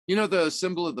You know the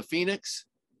symbol of the phoenix?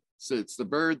 So it's the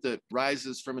bird that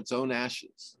rises from its own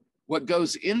ashes. What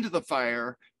goes into the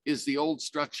fire is the old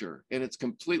structure, and it's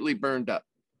completely burned up,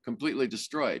 completely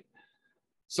destroyed.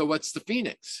 So what's the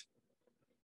phoenix?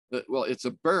 Well, it's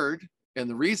a bird. And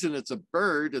the reason it's a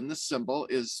bird in this symbol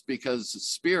is because the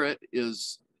spirit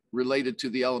is related to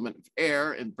the element of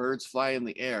air, and birds fly in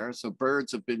the air. So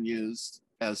birds have been used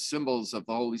as symbols of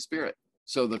the Holy Spirit.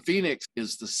 So the phoenix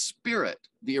is the spirit,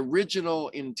 the original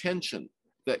intention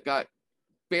that got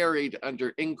buried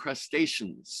under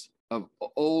incrustations of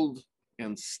old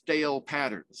and stale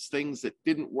patterns, things that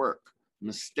didn't work,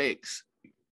 mistakes.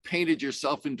 Painted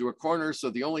yourself into a corner,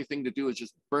 so the only thing to do is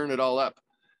just burn it all up.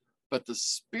 But the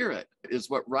spirit is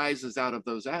what rises out of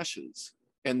those ashes.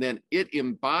 And then it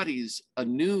embodies a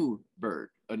new bird,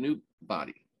 a new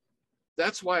body.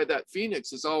 That's why that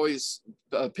phoenix is always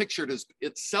pictured as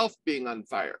itself being on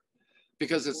fire,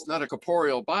 because it's not a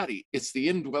corporeal body. It's the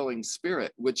indwelling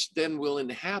spirit, which then will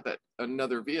inhabit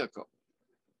another vehicle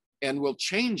and will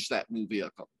change that new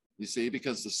vehicle, you see,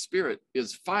 because the spirit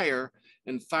is fire,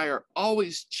 and fire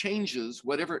always changes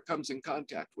whatever it comes in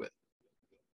contact with.